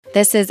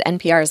This is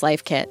NPR's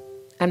Life Kit.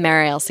 I'm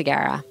Marielle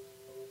Segarra.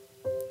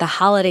 The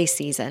holiday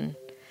season.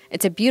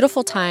 It's a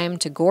beautiful time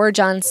to gorge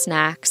on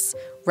snacks,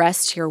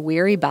 rest your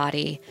weary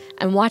body,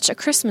 and watch A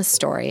Christmas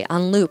Story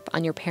on loop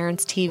on your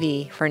parents'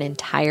 TV for an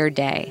entire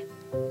day.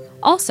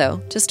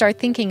 Also, to start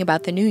thinking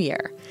about the new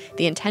year,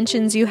 the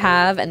intentions you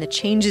have and the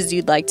changes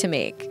you'd like to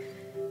make.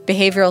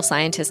 Behavioral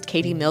scientist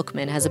Katie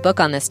Milkman has a book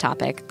on this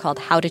topic called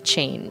How to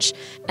Change,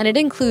 and it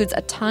includes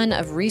a ton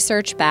of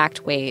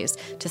research-backed ways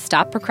to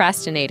stop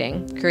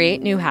procrastinating,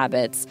 create new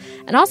habits,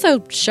 and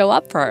also show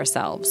up for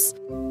ourselves.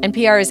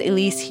 NPR's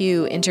Elise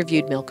Hu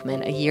interviewed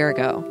Milkman a year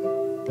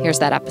ago. Here's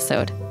that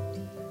episode.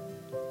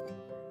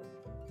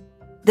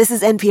 This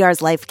is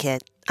NPR's Life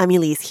Kit. I'm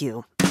Elise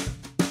Hu.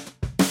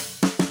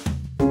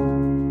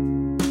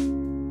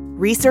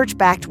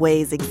 Research-backed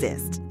ways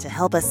exist to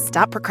help us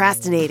stop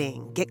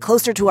procrastinating, get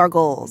closer to our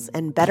goals,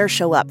 and better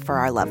show up for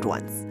our loved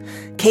ones.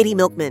 Katie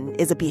Milkman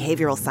is a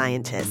behavioral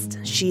scientist.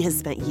 She has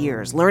spent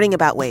years learning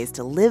about ways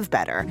to live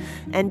better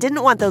and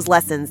didn't want those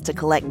lessons to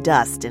collect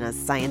dust in a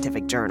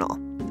scientific journal.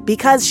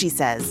 Because, she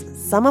says,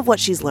 some of what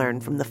she's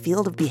learned from the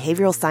field of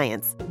behavioral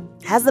science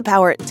has the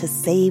power to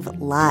save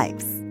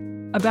lives.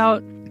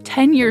 About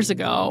 10 years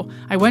ago,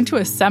 I went to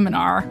a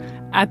seminar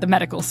at the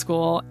medical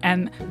school,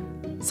 and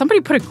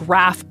somebody put a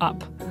graph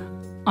up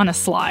on a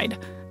slide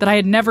that I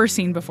had never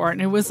seen before,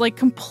 and it was like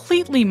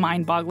completely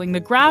mind-boggling.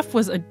 The graph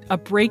was a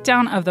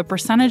breakdown of the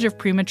percentage of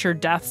premature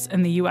deaths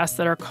in the U.S.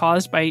 that are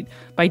caused by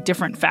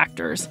different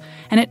factors.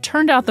 And it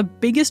turned out the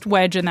biggest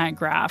wedge in that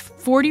graph,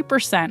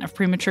 40% of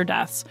premature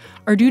deaths,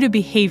 are due to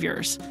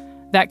behaviors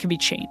that can be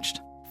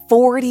changed.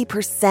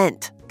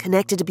 40%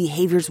 connected to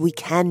behaviors we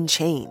can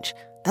change.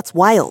 That's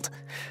wild.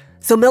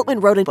 So Milkman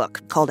wrote a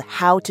book called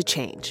How to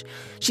Change.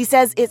 She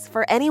says it's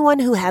for anyone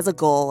who has a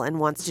goal and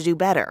wants to do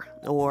better,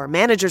 or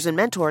managers and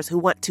mentors who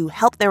want to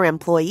help their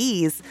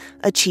employees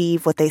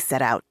achieve what they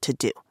set out to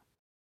do.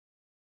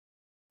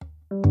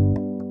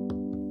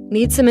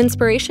 Need some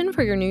inspiration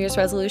for your New Year's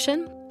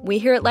resolution? We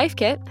here at Life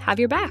Kit have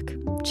your back.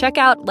 Check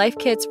out Life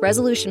Kit's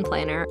resolution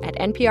planner at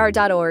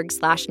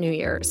npr.org/New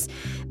Year's.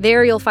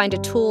 There you'll find a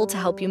tool to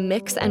help you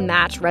mix and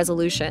match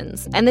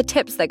resolutions and the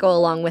tips that go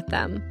along with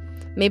them.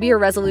 Maybe your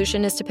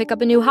resolution is to pick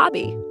up a new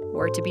hobby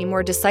or to be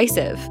more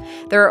decisive.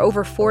 There are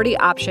over 40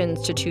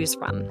 options to choose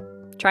from.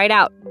 Try it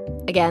out.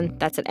 Again,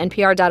 that's at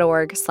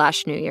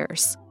npr.org/New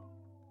Year's.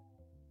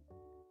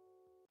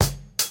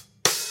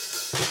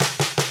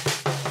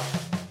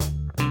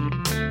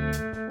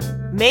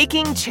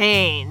 Making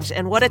change,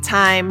 and what a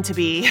time to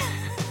be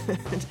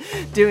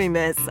doing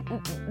this.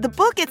 The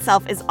book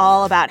itself is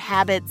all about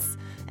habits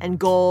and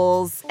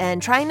goals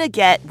and trying to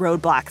get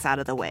roadblocks out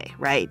of the way,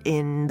 right,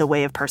 in the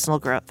way of personal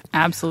growth.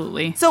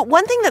 Absolutely. So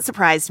one thing that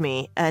surprised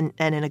me, and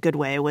in a good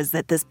way, was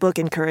that this book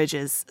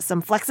encourages some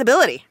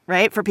flexibility,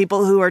 right, for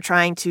people who are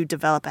trying to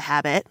develop a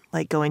habit,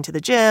 like going to the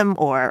gym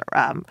or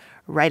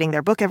writing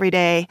their book every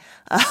day.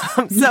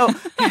 So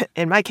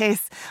in my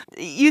case,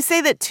 you say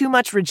that too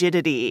much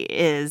rigidity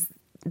is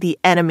the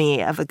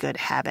enemy of a good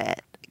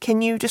habit.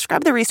 Can you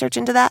describe the research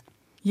into that?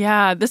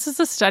 Yeah, this is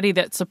a study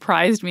that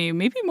surprised me,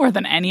 maybe more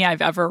than any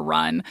I've ever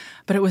run,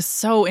 but it was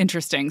so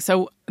interesting.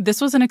 So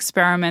this was an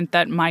experiment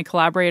that my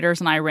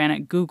collaborators and I ran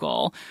at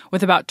Google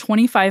with about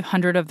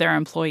 2,500 of their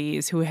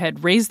employees who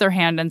had raised their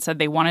hand and said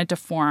they wanted to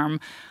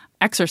form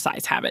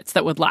exercise habits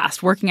that would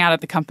last, working out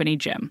at the company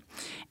gym.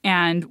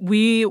 And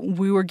we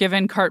were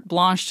given carte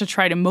blanche to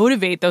try to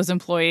motivate those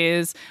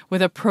employees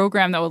with a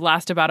program that would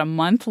last about a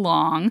month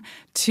long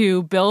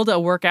to build a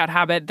workout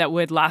habit that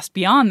would last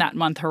beyond that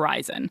month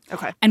horizon.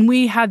 Okay. And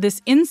we had this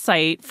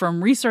insight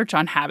from research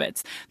on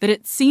habits that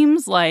it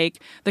seems like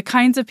the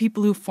kinds of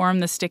people who form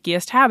the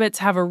stickiest habits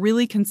have a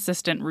really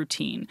consistent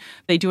routine.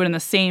 They do it in the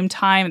same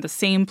time, at the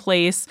same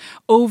place,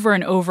 over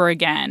and over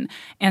again.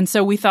 And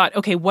so we thought,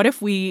 okay, what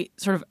if we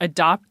sort of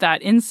adopt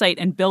that insight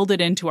and build it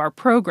into our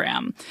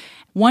program?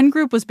 One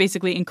group was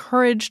basically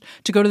encouraged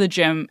to go to the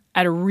gym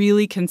at a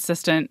really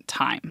consistent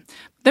time.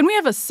 Then we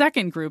have a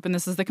second group, and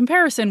this is the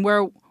comparison,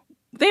 where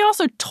they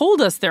also told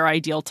us their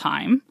ideal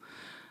time,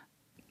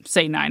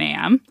 say 9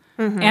 a.m.,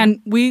 and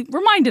we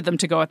reminded them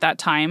to go at that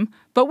time,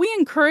 but we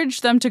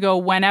encouraged them to go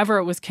whenever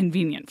it was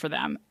convenient for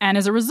them. And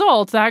as a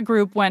result, that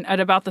group went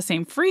at about the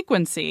same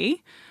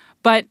frequency,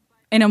 but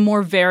in a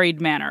more varied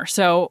manner.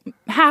 So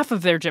half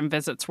of their gym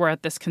visits were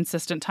at this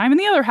consistent time, and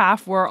the other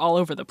half were all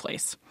over the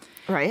place.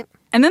 Right.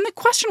 And then the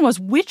question was,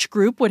 which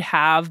group would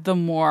have the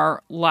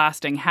more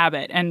lasting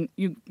habit? And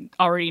you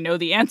already know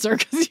the answer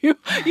because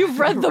you've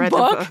read the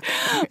book.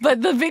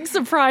 But the big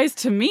surprise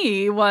to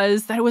me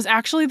was that it was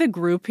actually the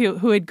group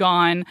who had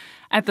gone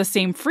at the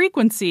same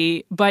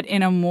frequency, but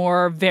in a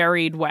more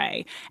varied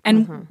way.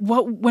 And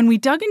when we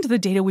dug into the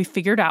data, we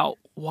figured out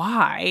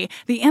why.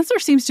 The answer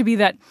seems to be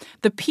that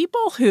the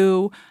people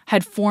who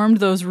had formed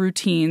those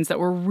routines that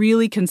were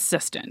really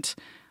consistent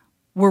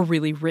were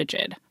really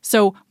rigid.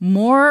 So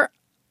more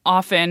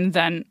often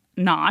than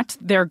not.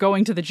 They're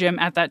going to the gym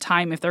at that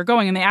time if they're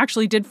going. And they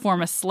actually did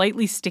form a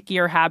slightly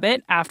stickier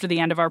habit after the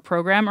end of our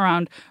program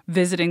around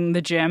visiting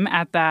the gym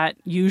at that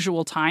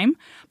usual time.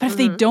 But if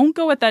they don't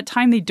go at that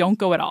time, they don't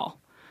go at all.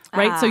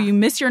 Right? So you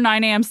miss your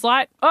 9 a.m.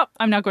 slot. Oh,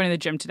 I'm not going to the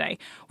gym today.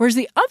 Whereas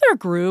the other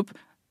group,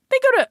 they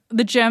go to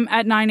the gym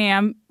at 9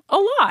 a.m. a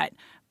lot.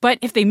 But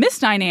if they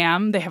miss 9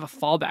 a.m., they have a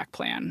fallback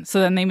plan.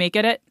 So then they make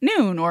it at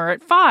noon or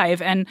at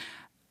 5. And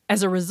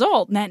as a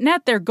result,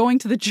 net, they're going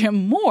to the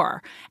gym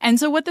more. And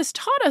so what this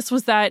taught us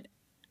was that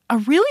a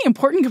really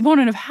important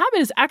component of habit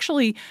is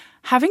actually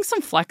having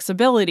some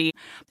flexibility.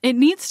 It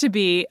needs to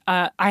be,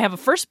 I have a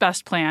first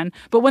best plan,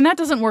 but when that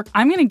doesn't work,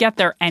 I'm going to get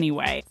there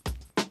anyway.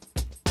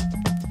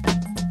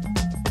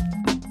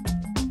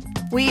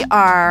 We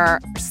are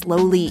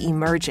slowly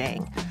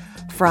emerging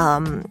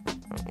from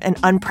an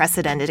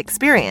unprecedented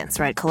experience,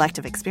 right?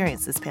 Collective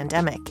experience, this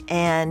pandemic.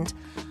 And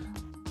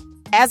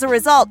as a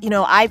result,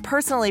 I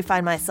personally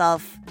find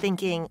myself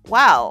thinking,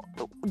 wow,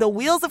 the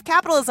wheels of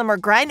capitalism are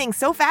grinding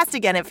so fast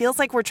again. It feels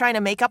like we're trying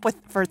to make up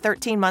for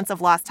 13 months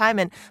of lost time.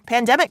 And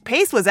pandemic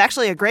pace was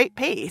actually a great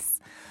pace.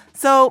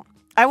 So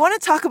I want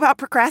to talk about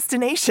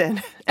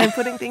procrastination and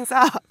putting things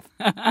off.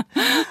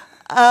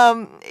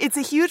 It's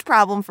a huge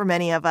problem for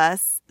many of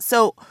us.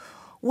 So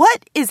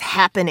what is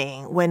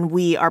happening when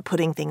we are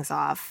putting things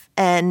off?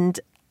 And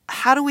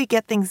how do we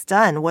get things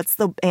done? What's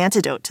the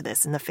antidote to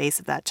this in the face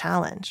of that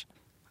challenge?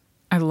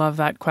 I love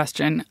that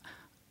question.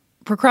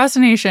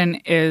 Procrastination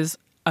is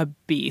a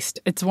beast.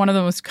 It's one of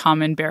the most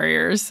common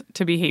barriers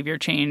to behavior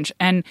change.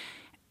 And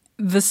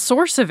the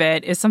source of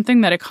it is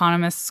something that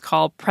economists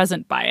call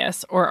present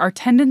bias, or our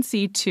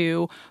tendency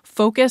to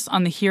focus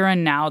on the here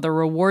and now, the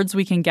rewards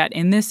we can get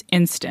in this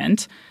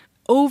instant,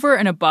 over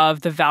and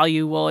above the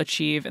value we'll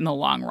achieve in the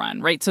long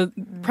run, right? So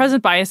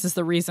present bias is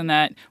the reason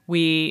that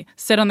we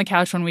sit on the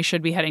couch when we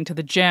should be heading to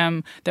the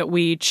gym, that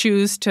we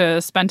choose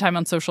to spend time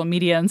on social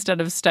media instead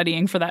of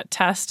studying for that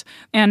test.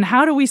 And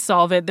how do we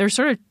solve it?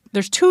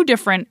 There's two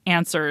different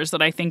answers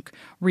that I think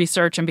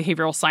research and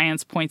behavioral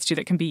science points to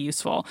that can be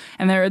useful.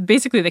 And they're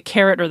basically the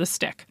carrot or the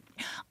stick.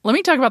 Let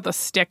me talk about the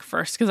stick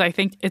first, because I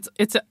think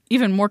it's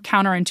even more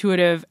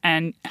counterintuitive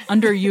and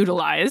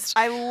underutilized.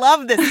 I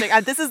love this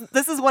stick.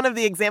 This is one of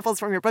the examples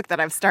from your book that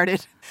I've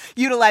started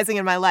utilizing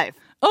in my life.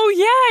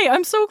 Oh, yay.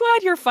 I'm so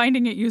glad you're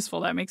finding it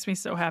useful. That makes me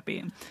so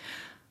happy.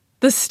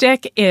 The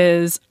stick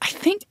is, I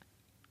think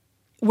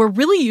we're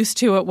really used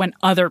to it when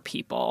other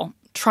people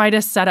try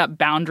to set up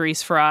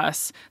boundaries for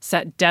us,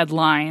 set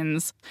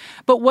deadlines.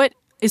 But what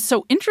is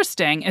so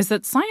interesting is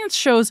that science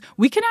shows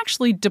we can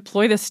actually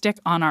deploy the stick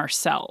on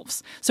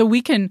ourselves. So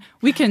we can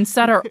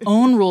set our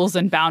own rules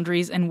and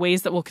boundaries in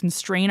ways that will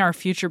constrain our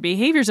future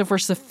behaviors if we're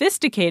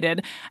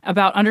sophisticated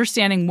about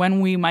understanding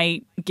when we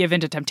might give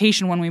into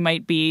temptation, when we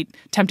might be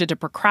tempted to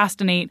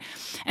procrastinate.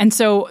 And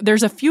so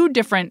there's a few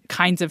different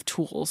kinds of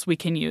tools we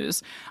can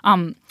use.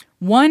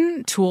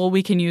 One tool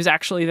we can use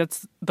actually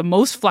that's the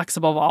most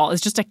flexible of all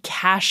is just a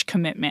cash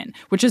commitment,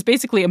 which is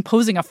basically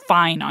imposing a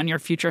fine on your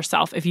future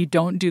self if you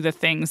don't do the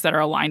things that are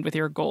aligned with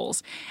your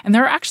goals. And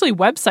there are actually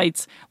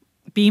websites.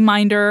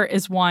 Beeminder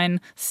is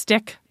one.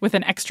 Stick with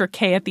an extra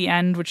K at the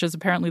end, which is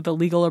apparently the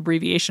legal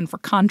abbreviation for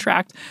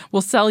contract,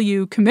 will sell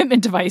you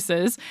commitment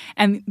devices.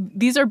 And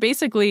these are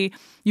basically,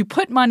 you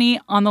put money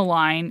on the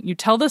line, you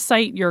tell the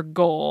site your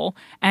goal,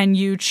 and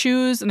you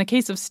choose, in the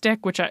case of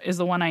Stick, which is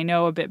the one I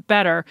know a bit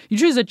better, you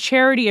choose a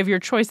charity of your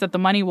choice that the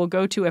money will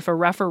go to if a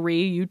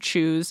referee you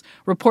choose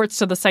reports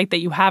to the site that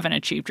you haven't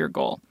achieved your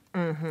goal.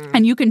 Mm-hmm.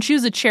 And you can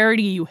choose a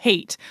charity you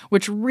hate,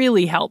 which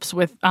really helps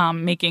with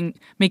making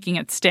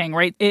it sting,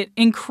 right? It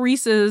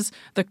increases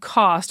the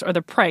cost or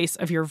the price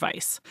of your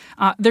vice.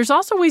 There's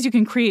also ways you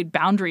can create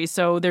boundaries.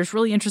 So there's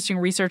really interesting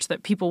research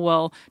that people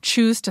will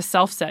choose to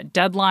self-set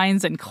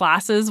deadlines and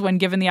classes when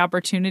given the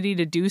opportunity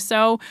to do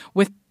so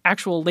with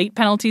actual late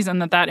penalties,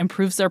 and that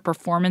improves their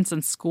performance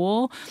in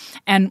school.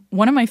 And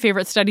one of my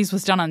favorite studies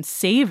was done on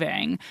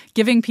saving,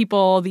 giving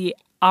people the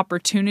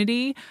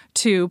opportunity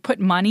to put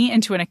money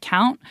into an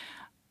account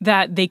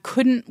that they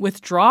couldn't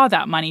withdraw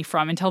that money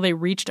from until they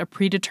reached a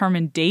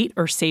predetermined date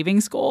or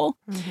savings goal.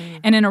 Mm-hmm.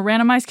 And in a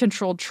randomized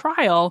controlled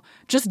trial,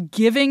 just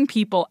giving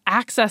people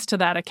access to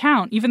that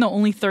account, even though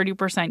only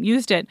 30%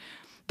 used it,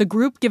 the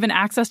group given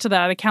access to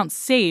that account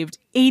saved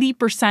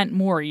 80%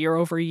 more year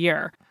over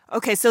year.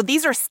 Okay, so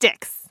these are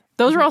sticks.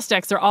 Those are all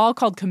sticks. They're all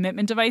called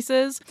commitment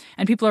devices,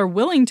 and people are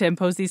willing to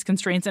impose these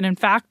constraints and, in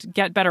fact,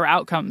 get better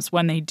outcomes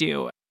when they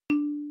do.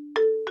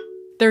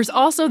 There's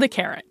also the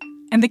carrot,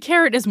 and the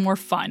carrot is more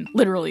fun.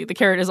 Literally, the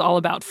carrot is all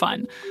about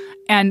fun.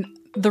 And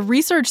the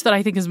research that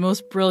I think is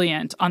most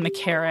brilliant on the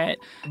carrot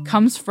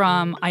comes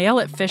from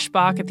Ayelet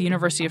Fishbach at the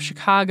University of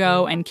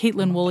Chicago and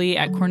Caitlin Woolley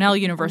at Cornell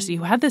University,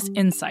 who had this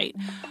insight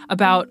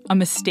about a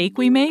mistake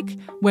we make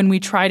when we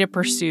try to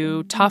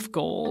pursue tough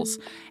goals.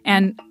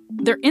 And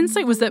their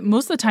insight was that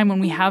most of the time when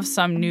we have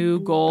some new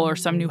goal or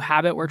some new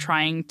habit we're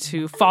trying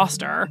to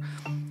foster,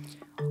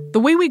 the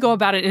way we go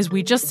about it is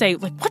we just say,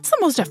 like, what's the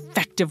most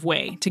effective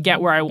way to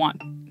get where I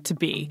want to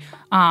be.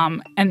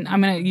 And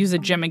I'm going to use a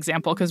gym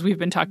example because we've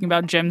been talking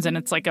about gyms and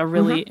it's like a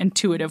really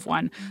intuitive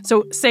one.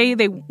 So say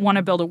they want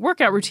to build a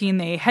workout routine,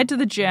 they head to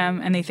the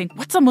gym and they think,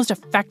 what's the most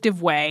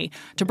effective way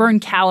to burn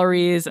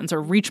calories and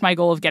sort of reach my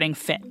goal of getting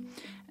fit?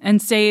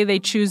 And say they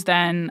choose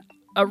then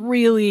a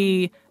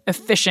really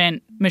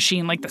efficient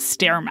machine like the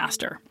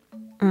Stairmaster.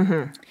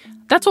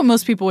 That's what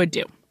most people would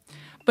do.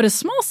 But a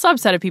small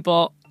subset of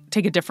people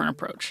take a different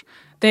approach.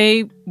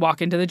 They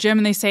walk into the gym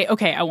and they say,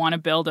 okay, I want to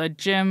build a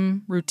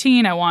gym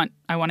routine. I want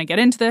to get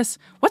into this.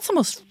 What's the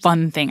most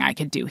fun thing I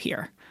could do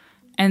here?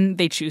 And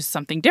they choose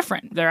something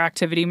different. Their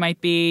activity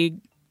might be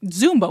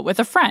Zumba with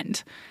a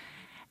friend.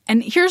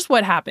 And here's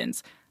what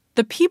happens.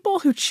 The people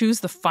who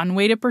choose the fun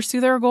way to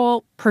pursue their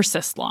goal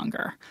persist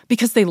longer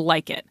because they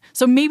like it.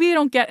 So maybe they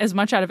don't get as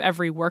much out of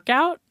every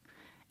workout.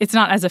 It's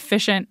not as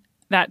efficient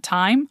that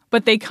time,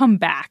 but they come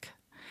back.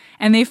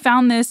 And they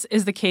found this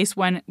is the case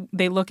when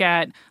they look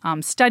at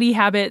study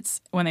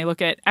habits, when they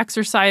look at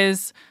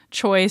exercise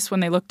choice, when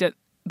they looked at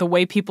the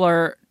way people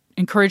are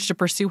encouraged to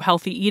pursue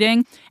healthy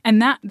eating.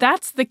 And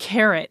that's the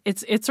carrot.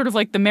 It's sort of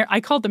like I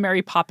call it the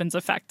Mary Poppins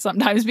effect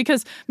sometimes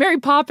because Mary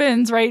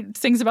Poppins, right,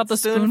 sings about the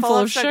spoonful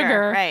of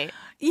sugar. Right.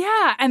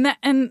 Yeah, and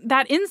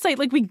that insight,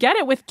 like we get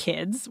it with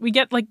kids. We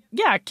get like,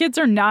 yeah, kids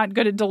are not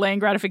good at delaying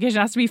gratification.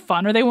 It has to be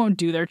fun or they won't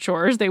do their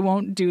chores. They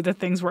won't do the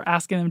things we're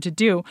asking them to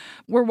do.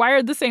 We're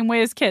wired the same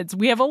way as kids.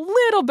 We have a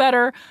little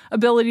better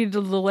ability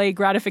to delay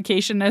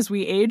gratification as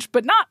we age,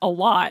 but not a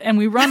lot. And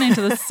we run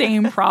into the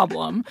same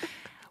problem.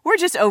 We're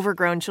just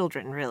overgrown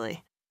children,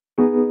 really.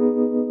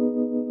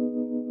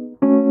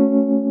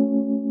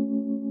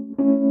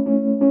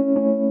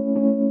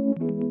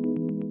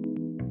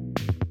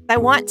 I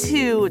want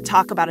to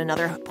talk about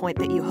another point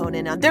that you hone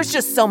in on. There's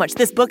just so much.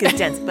 This book is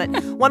dense, but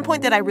one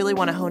point that I really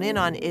want to hone in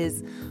on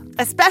is,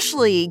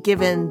 especially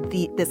given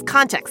this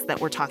context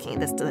that we're talking,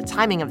 the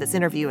timing of this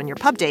interview and your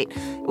pub date,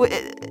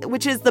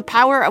 which is the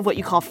power of what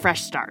you call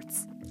fresh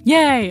starts.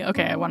 Yay!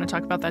 Okay, I want to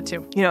talk about that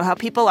too. You know, how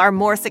people are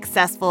more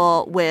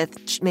successful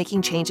with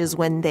making changes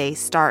when they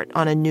start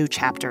on a new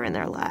chapter in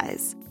their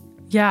lives.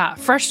 Yeah,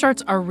 fresh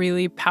starts are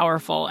really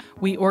powerful.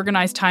 We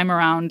organize time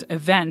around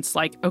events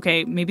like,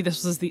 okay, maybe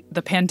this was the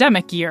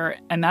pandemic year,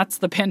 and that's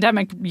the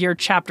pandemic year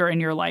chapter in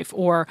your life,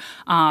 or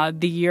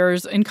the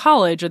years in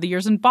college or the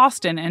years in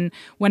Boston. And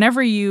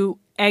whenever you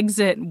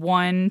exit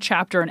one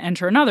chapter and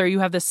enter another, you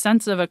have this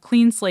sense of a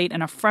clean slate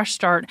and a fresh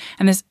start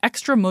and this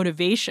extra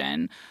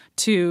motivation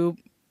to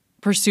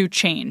pursue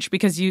change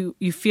because you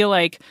feel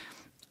like,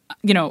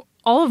 you know,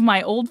 all of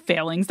my old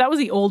failings, that was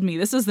the old me.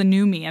 This is the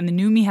new me, and the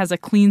new me has a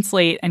clean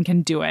slate and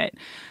can do it.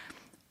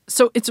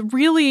 So it's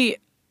really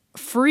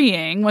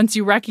freeing once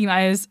you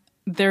recognize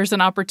there's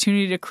an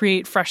opportunity to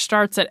create fresh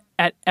starts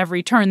at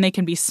every turn. They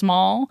can be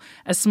small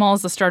as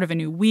the start of a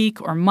new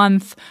week or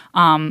month.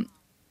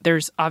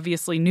 There's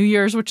obviously New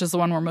Year's, which is the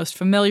one we're most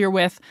familiar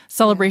with.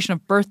 Celebration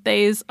of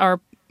birthdays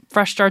are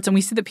fresh starts, and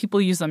we see that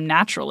people use them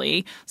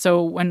naturally.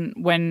 So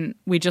when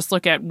we just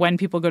look at when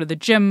people go to the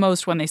gym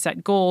most, when they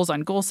set goals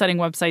on goal-setting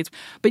websites,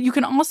 but you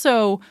can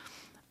also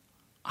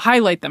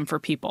highlight them for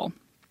people,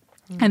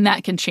 and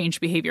that can change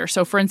behavior.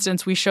 So, for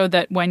instance, we showed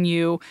that when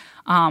you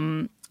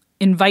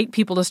invite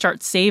people to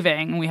start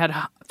saving, we had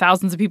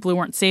thousands of people who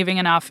weren't saving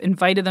enough,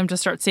 invited them to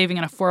start saving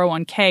in a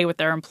 401k with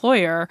their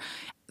employer.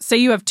 Say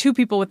you have two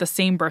people with the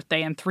same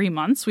birthday in 3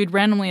 months, we'd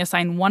randomly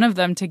assign one of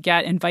them to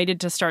get invited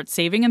to start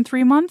saving in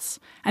 3 months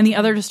and the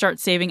other to start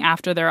saving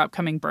after their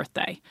upcoming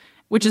birthday,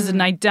 which is an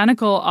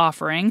identical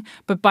offering.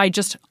 But by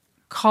just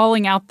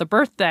calling out the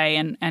birthday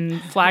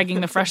and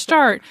flagging the fresh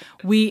start,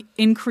 we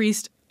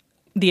increased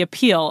the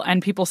appeal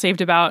and people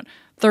saved about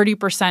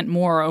 30%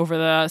 more over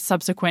the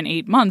subsequent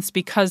 8 months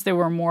because they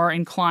were more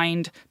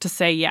inclined to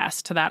say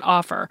yes to that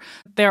offer.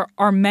 There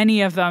are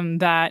many of them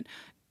that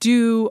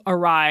do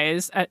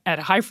arise at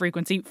a high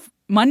frequency.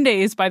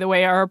 Mondays, by the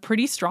way, are a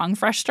pretty strong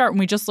fresh start. When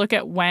we just look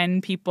at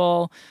when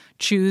people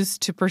choose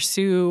to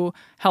pursue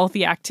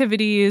healthy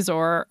activities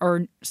or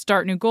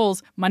start new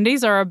goals,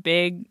 Mondays are a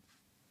big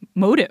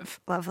motive.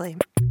 Lovely.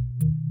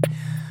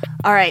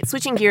 All right,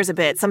 switching gears a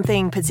bit,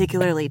 something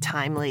particularly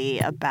timely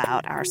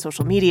about our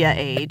social media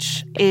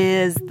age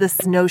is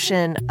this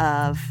notion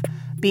of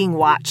being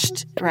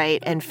watched,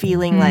 right? And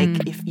feeling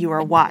like if you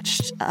are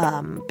watched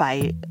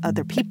by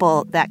other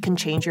people, that can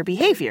change your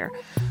behavior.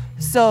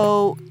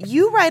 So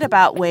you write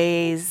about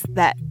ways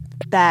that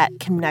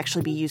can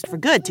actually be used for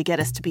good to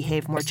get us to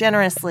behave more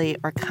generously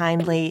or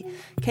kindly.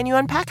 Can you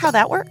unpack how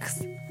that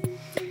works?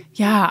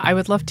 Yeah, I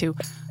would love to.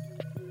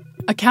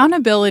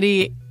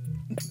 Accountability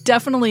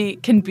definitely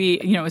can be,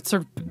 it's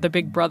sort of the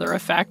big brother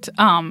effect.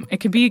 It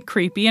can be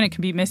creepy and it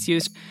can be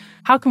misused.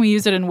 How can we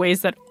use it in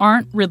ways that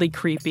aren't really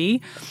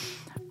creepy?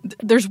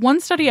 There's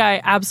one study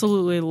I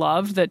absolutely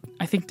loved that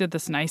I think did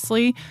this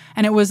nicely,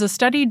 and it was a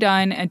study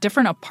done at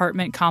different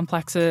apartment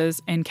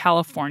complexes in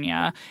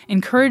California,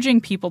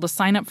 encouraging people to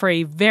sign up for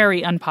a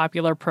very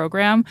unpopular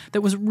program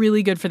that was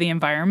really good for the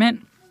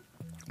environment,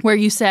 where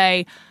you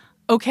say,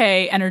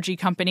 okay, energy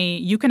company,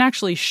 you can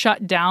actually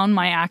shut down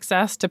my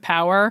access to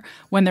power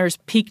when there's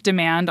peak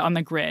demand on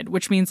the grid,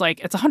 which means like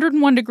it's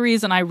 101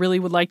 degrees and I really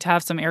would like to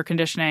have some air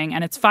conditioning,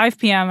 and it's 5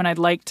 p.m. and I'd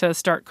like to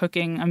start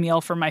cooking a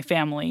meal for my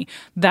family.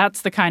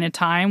 That's the kind of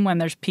time when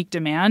there's peak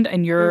demand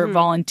and you're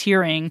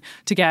volunteering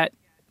to get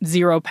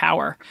zero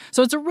power.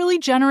 So it's a really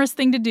generous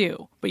thing to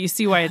do, but you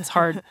see why it's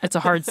hard. It's a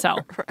hard sell.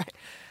 Right.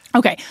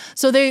 Okay,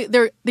 so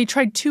they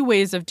tried 2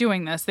 ways of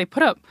doing this. They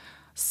put up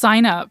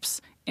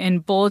signups in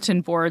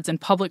bulletin boards in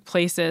public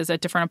places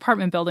at different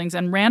apartment buildings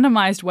and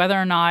randomized whether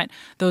or not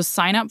those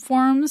sign-up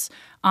forms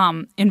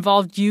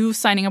involved you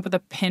signing up with a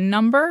PIN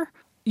number.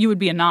 You would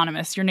be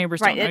anonymous. Your neighbors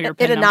don't know your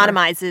PIN number. It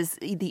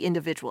anonymizes the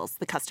individuals,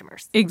 the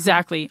customers.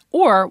 Exactly.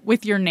 Or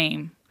with your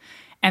name.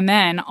 And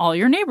then all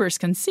your neighbors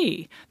can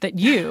see that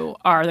you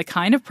are the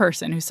kind of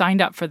person who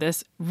signed up for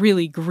this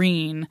really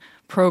green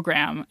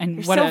program. And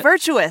you're so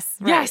virtuous.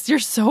 Right? Yes, you're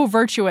so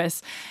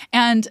virtuous.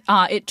 And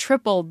it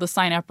tripled the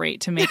sign-up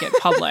rate to make it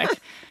public.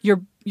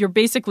 You're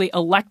basically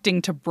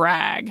electing to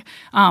brag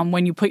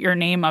when you put your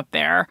name up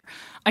there.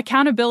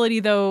 Accountability,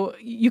 though,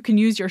 you can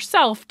use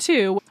yourself,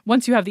 too.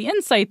 Once you have the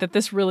insight that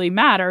this really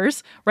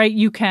matters, right,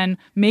 you can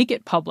make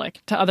it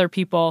public to other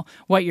people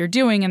what you're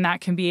doing, and that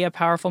can be a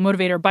powerful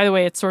motivator. By the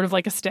way, it's sort of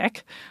like a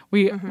stick.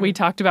 We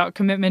talked about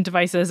commitment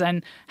devices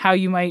and how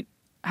you might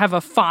have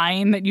a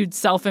fine that you'd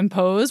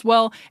self-impose.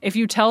 Well, if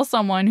you tell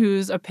someone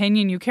whose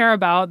opinion you care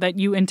about that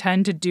you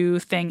intend to do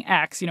thing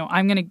X,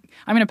 I'm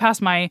gonna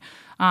pass my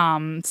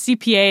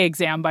CPA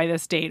exam by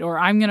this date, or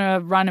I'm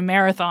gonna run a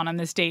marathon on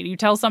this date. You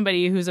tell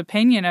somebody whose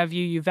opinion of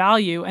you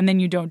value, and then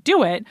you don't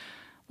do it.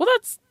 Well,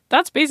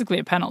 that's basically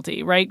a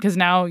penalty, right? Because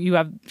now you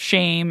have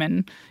shame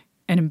and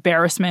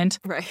embarrassment,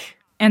 right?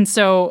 And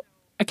so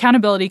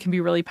accountability can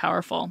be really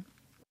powerful.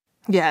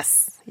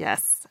 Yes,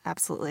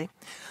 absolutely.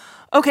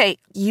 Okay,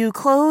 you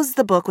close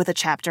the book with a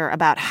chapter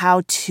about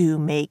how to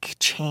make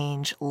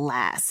change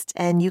last,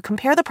 and you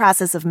compare the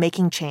process of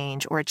making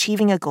change or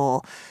achieving a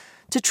goal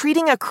to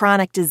treating a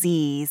chronic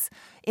disease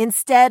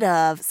instead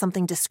of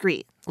something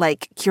discrete,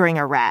 like curing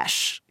a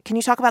rash. Can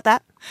you talk about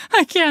that?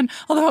 I can.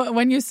 Although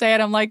when you say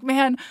it, I'm like,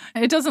 man,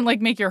 it doesn't like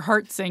make your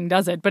heart sing,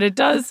 does it? But it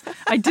does.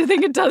 I do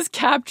think it does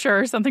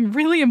capture something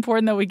really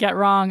important that we get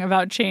wrong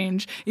about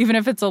change, even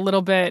if it's a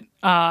little bit,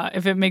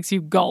 if it makes you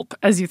gulp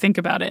as you think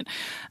about it.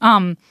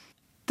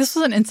 This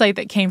was an insight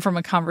that came from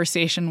a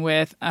conversation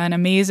with an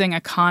amazing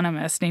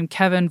economist named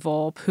Kevin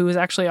Volpe, who is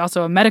actually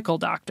also a medical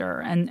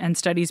doctor and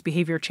studies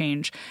behavior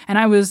change. And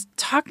I was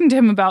talking to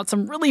him about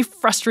some really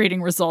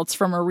frustrating results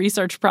from a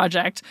research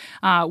project.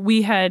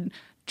 We had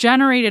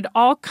generated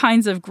all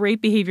kinds of great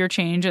behavior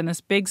change in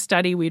this big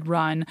study we'd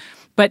run.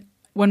 But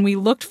when we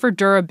looked for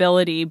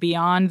durability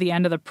beyond the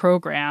end of the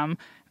program,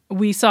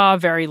 we saw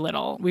very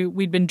little.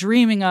 We'd been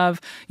dreaming of,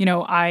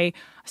 I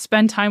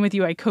spend time with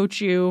you, I coach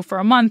you for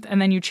a month,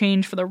 and then you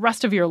change for the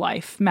rest of your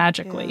life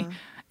magically. Yeah.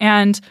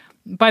 And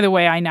by the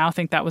way, I now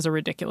think that was a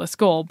ridiculous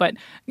goal. But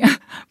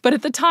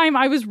at the time,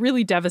 I was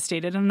really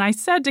devastated. And I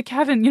said to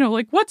Kevin,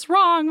 what's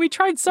wrong? We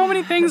tried so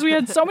many things. We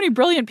had so many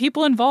brilliant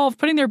people involved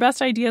putting their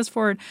best ideas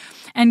forward.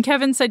 And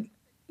Kevin said,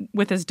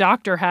 with his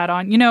doctor hat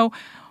on,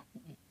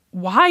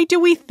 why do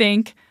we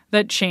think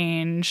that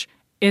change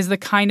is the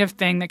kind of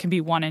thing that can be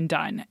one and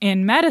done?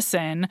 In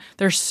medicine,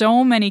 there's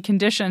so many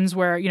conditions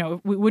where,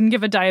 we wouldn't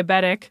give a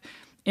diabetic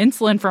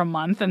insulin for a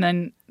month and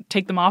then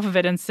take them off of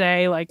it and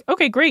say, like,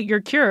 okay, great,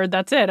 you're cured.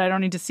 That's it. I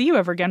don't need to see you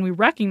ever again. We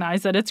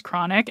recognize that it's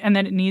chronic and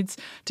that it needs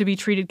to be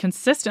treated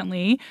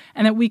consistently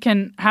and that we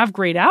can have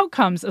great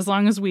outcomes as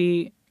long as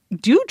we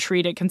do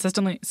treat it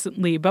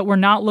consistently, but we're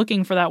not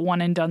looking for that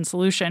one and done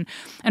solution.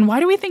 And why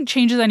do we think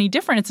change is any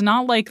different? It's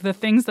not like the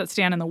things that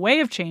stand in the way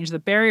of change, the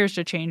barriers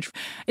to change.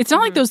 It's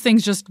not like those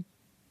things just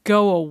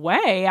go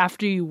away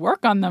after you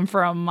work on them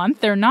for a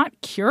month. They're not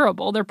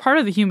curable. They're part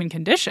of the human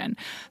condition.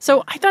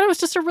 So I thought it was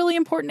just a really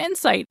important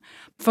insight.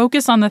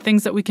 Focus on the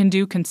things that we can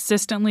do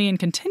consistently and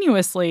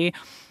continuously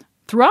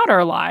throughout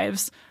our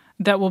lives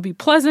that will be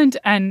pleasant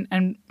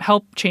and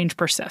help change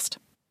persist.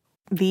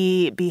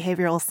 The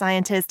behavioral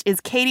scientist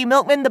is Katie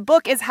Milkman. The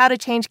book is How to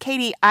Change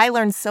Katie. I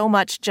learned so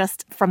much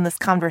just from this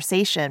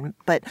conversation,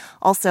 but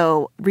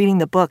also reading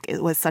the book,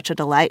 it was such a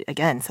delight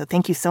again. So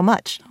thank you so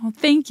much. Oh,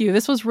 thank you.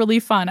 This was really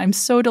fun. I'm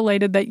so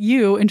delighted that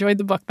you enjoyed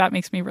the book. That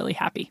makes me really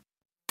happy.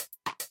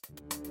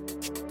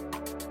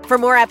 For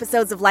more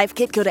episodes of Life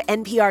Kit, go to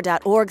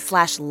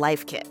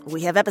npr.org/lifekit.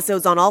 We have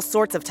episodes on all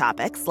sorts of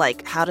topics,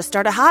 like how to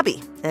start a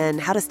hobby and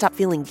how to stop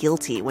feeling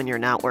guilty when you're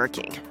not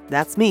working.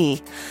 That's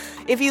me.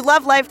 If you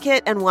love Life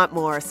Kit and want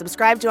more,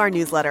 subscribe to our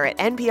newsletter at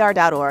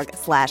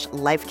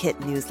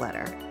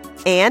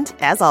npr.org/lifekitnewsletter. And,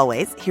 as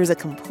always, here's a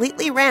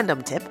completely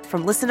random tip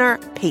from listener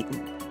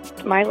Peyton.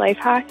 My life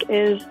hack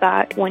is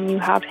that when you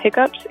have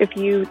hiccups, if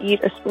you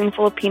eat a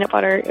spoonful of peanut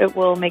butter, it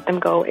will make them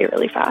go away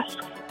really fast.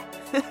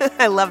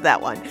 I love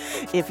that one.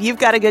 If you've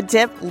got a good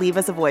tip, leave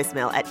us a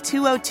voicemail at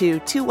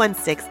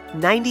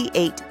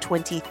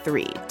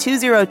 202-216-9823,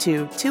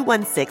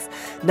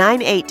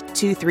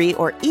 202-216-9823,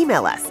 or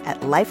email us at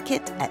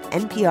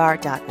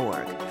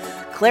lifekit@npr.org.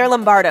 Claire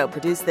Lombardo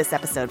produced this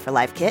episode for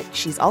Life Kit.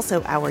 She's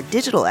also our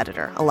digital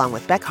editor, along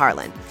with Beck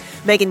Harlan.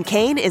 Megan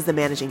Kane is the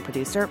managing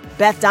producer.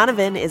 Beth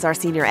Donovan is our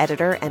senior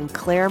editor, and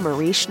Claire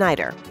Marie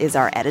Schneider is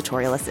our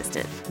editorial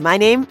assistant. My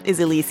name is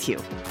Elise Hu.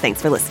 Thanks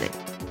for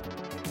listening.